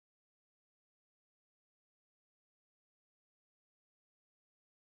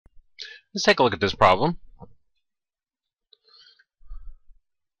Let's take a look at this problem.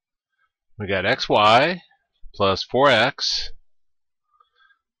 We got xy plus 4x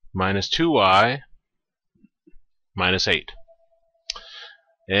minus 2y minus 8.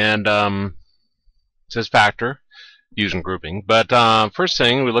 And it says factor using grouping. But first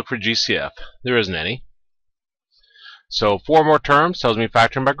thing, we look for GCF. There isn't any. So 4 more terms tells me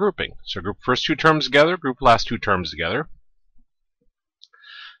factoring by grouping. So group first 2 terms together, group last 2 terms together.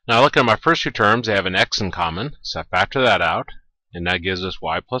 Now looking at my first 2 terms, they have an x in common, so I factor that out, and that gives us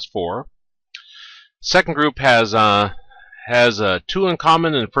y plus 4. Second group has 2 in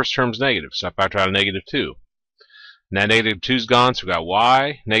common, and the first term's negative, so I factor out a negative 2. Now negative 2's gone, so we got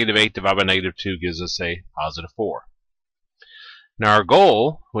y. Negative 8 divided by negative 2 gives us a positive 4. Now our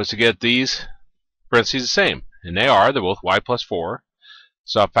goal was to get these parentheses the same, and they're both y plus 4,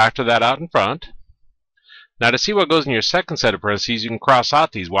 so I'll factor that out in front. Now to see what goes in your second set of parentheses, you can cross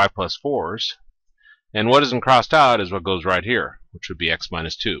out these y plus 4s, and what isn't crossed out is what goes right here, which would be x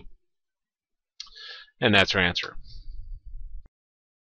minus 2. And that's our answer.